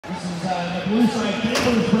Blueside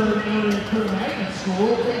Chambersburg Area Career Magnet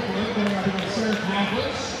School. Bigfoot going up against Sarah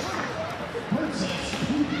Catholics. Princess.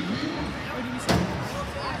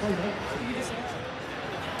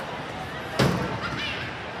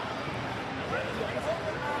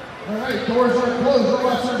 All right, doors are closed,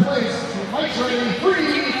 robots are in place. Mike's ready. 3,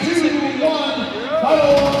 2, 1,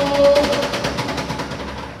 battle!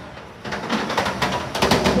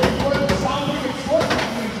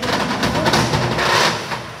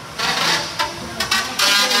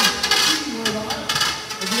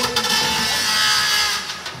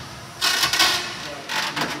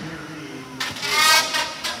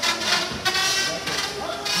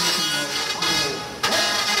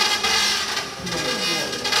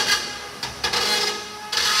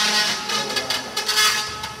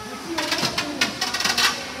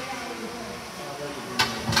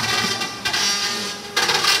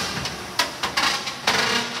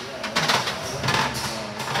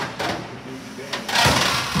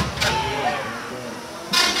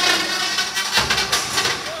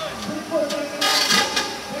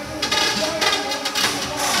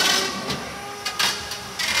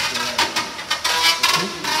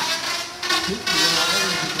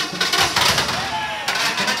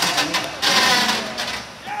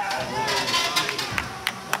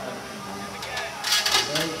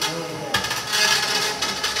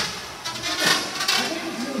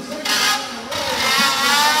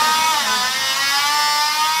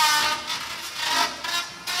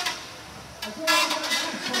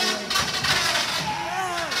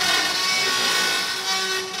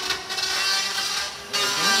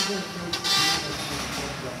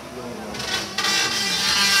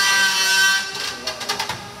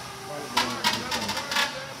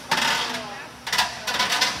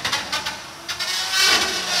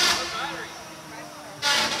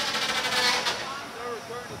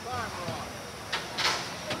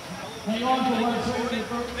 Hang on for 1 second.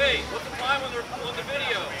 Hey, what's the time on the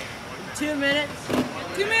video? 2 minutes.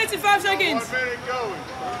 2 minutes and 5 seconds. 1 minute going.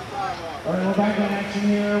 All right, we're back in action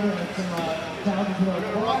here. We're going to some time to We're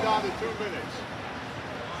going to run down to 2 minutes.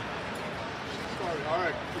 Sorry. All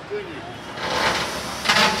right, continue.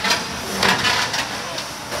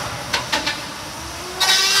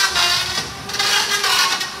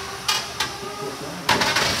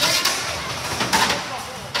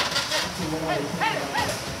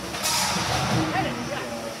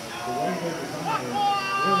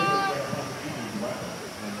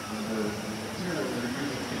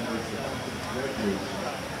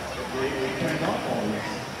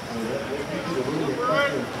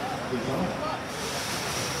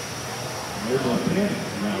 There's a pin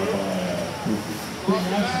now by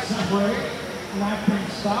has to separate. Lap pin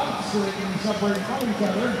stops so they can separate from each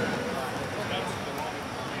other.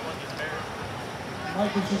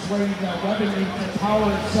 Mike is just waiting for that weapon to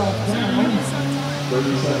power itself down.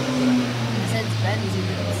 30 seconds.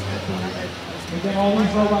 Again, all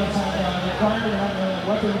these robots have required to have a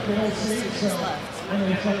weapon fail state, so when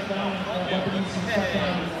they shut it down, that weapon needs to be shut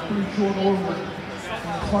down in pretty short order.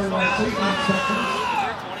 As part of our safety inspections.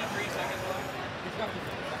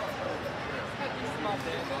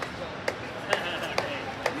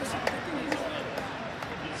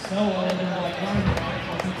 Snow all over like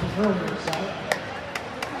linebacker, I think it was earlier, so.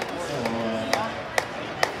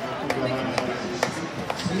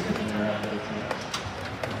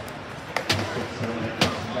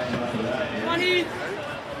 Money!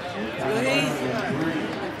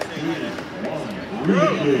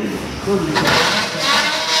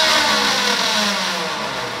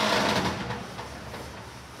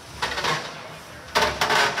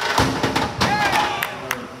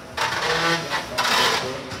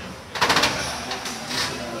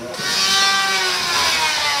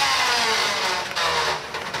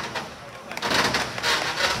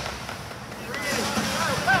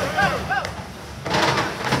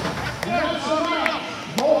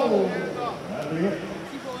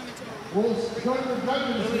 We'll join the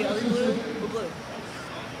judges.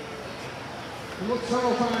 It looks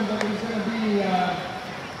several times like he's going to be an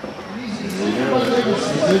easy decision.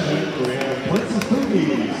 We have Princess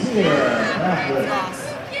Cookies here.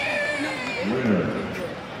 Winner.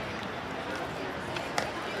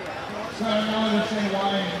 So I don't understand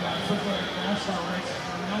why, especially like NASCAR racing,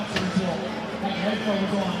 announcers will have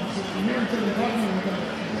headphones on. So you hear each other talking, we're going to.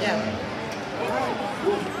 Yeah.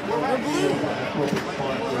 We're blue.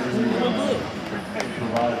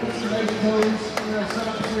 Provide this. Set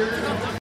up here.